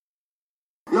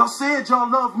Y'all said y'all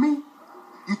love me.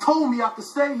 You told me I could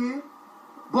stay here.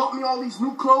 Bought me all these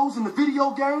new clothes and the video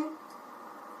game.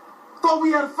 Thought we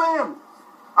had a family.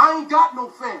 I ain't got no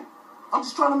family. I'm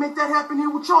just trying to make that happen here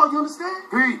with y'all, you understand?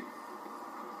 Hey.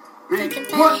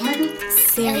 What, nigga?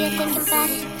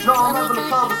 Serious. No, I'm having a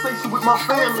conversation with my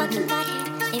family here.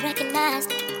 They recognize,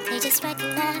 they just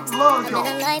recognize. Love I'm y'all.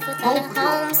 in a life without a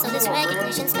home, so this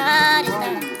recognition's not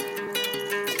enough.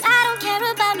 I don't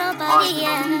care about nobody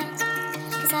else,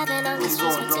 cause I've been on the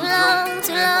streets for too long,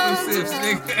 too long, too long.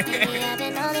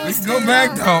 Let's go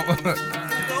back though.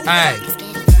 Hey,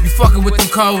 you fucking with them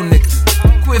cold niggas.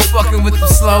 Quit fucking with them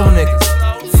slow niggas.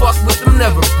 Fuck with them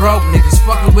never broke niggas.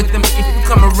 Fucking with them, if you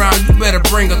come around, you better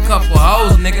bring a couple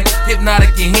hoes, nigga.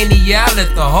 Hypnotic and Henny, yeah, I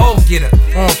let the hoe get her.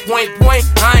 On point,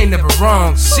 I ain't never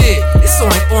wrong. Shit, it's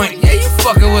on point. Yeah, you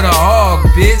fucking with a hog,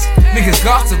 bitch. Niggas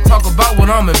gossip, talk about what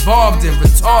I'm involved in,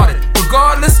 retarded.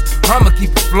 Regardless, I'ma keep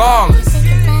it flawless.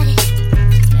 Thinking about it,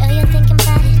 girl, you're thinking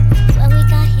about it. What we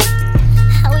got here,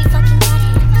 how we fucking got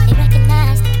here. They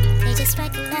recognize, they just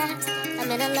recognize.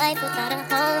 I'm in a life without a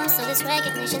home, so this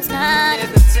recognition's not.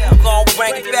 I'm gon'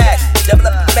 bring it back, double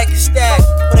up and make it stack.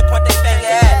 Put it point that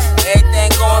finger at,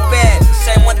 everything going bad.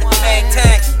 Same one to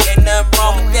maintain, ain't nothing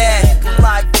wrong with that.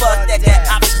 Like fuck that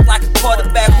options like a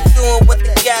quarterback. Who doing what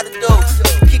they gotta do?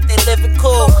 Keep they living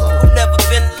cool. Who never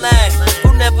been lame?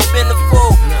 Who never been a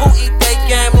fool? Who eat they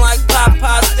game like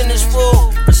Popeye's finished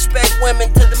food? Respect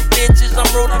women to them bitches. I'm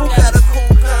rude. Who got a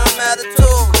cool calm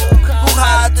attitude? Who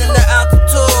higher than the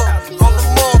altitude? On the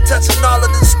moon, touching all of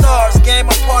the stars. Game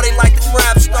I party like them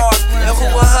rap stars. And who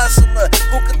a hustler?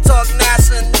 Who can talk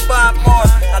NASA and buy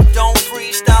Mars? I don't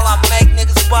freestyle, I make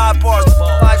niggas buy bars.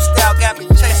 Lifestyle got me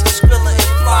chasing Skrilla in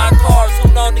flying cars.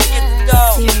 Who known to get the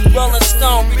dough? Rolling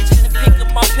Stone, reaching the peak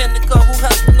of my pinnacle. Who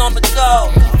hustling on the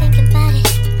go? Thinking about it,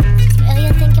 girl,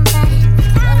 you're thinking about it.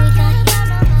 What we got here,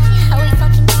 how we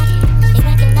fucking got here. They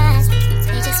recognize,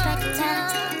 they just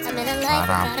recognize. I'm in a life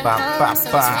without a home,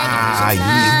 so this recognition's not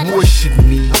enough. Worship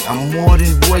me, I'm more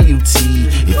than royalty.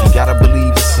 If you gotta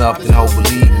believe in something, oh,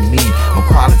 believe in me. I'm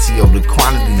quality over the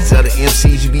quantities of the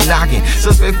MCs you be knocking.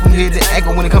 Suspect from here to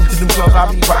ankle when it comes to them clubs,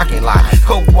 I be rocking like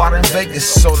coke, water, and bacon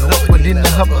soda. Up within the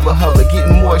hubba,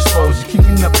 getting more exposure,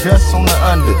 keeping up dust on the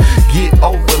under. Get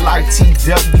over like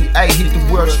TWA, hit the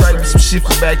world straight with some shit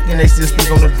from back then. They still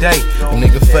speak on the day. A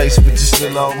nigga face, but you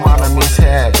still old mine, I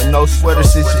mishap. And no sweater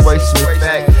situation, in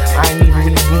fact, I ain't even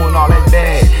really doing all that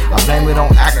bad. I blame it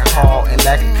on alcohol and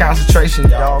lack of concentration,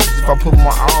 y'all. Cause if I put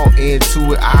my all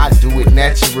into it, I do it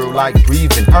natural like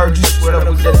breathing. Heard you sweat up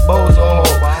with that bozo,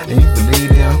 and you believe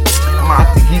them. I'm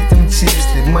out to get them chips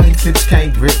that money clips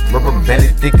can't grip. Rubber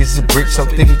banded thick as a brick, so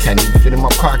thick it can't even fit in my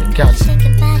pocket. Got you.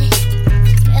 Thinking about it,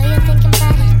 girl, you're thinking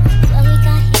about it. What we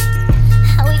got here,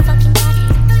 how we fucking got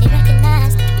here. They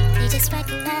recognize, they just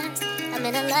recognize. I'm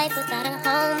in a life without a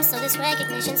home, so this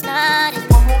recognition's not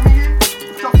enough. One more here,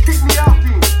 y'all kick me out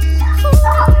then.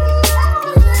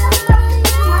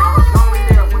 Y'all in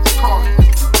there, what you call it?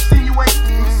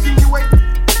 Insinuating,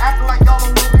 acting like y'all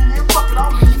don't know me here. Fuck it,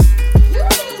 I'll leave. You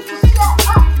need to shut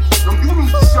up. No, you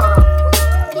need to shut up.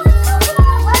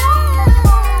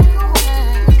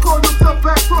 You call yourself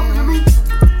back talking to me?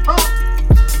 Huh?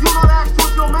 You know that act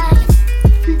towards your man?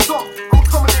 Keep talking. I'm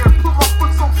coming there and put my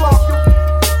foot so far off you.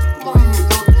 Come on in here,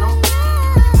 Jody Joe.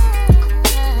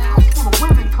 House full of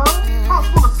women, cuz. House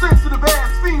full of sensitive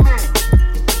ass females.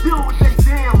 Dealing with they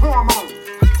damn hormones.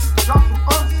 Y'all some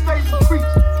unstable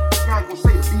creatures. Yeah, I ain't gonna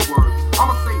say the B word.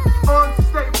 I'ma say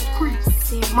unstable creatures.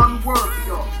 It's my new word for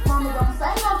y'all. Mommy, don't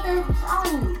say nothing. I'm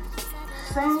telling you.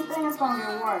 Say anything, it's gonna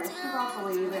get worse. She's about to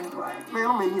leave anyway. Man,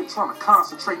 I'm in here trying to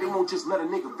concentrate. They won't just let a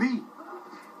nigga be.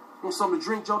 Want something to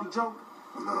drink, Jody Joe?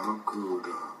 No, I'm cool,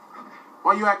 dog.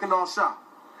 Why you acting all shy?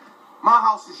 My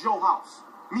house is your house.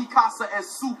 Mi casa es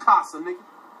su casa, nigga.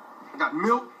 I got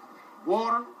milk,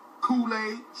 water,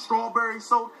 Kool-Aid, strawberry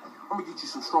soda. I'm gonna get you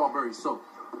some strawberry soda.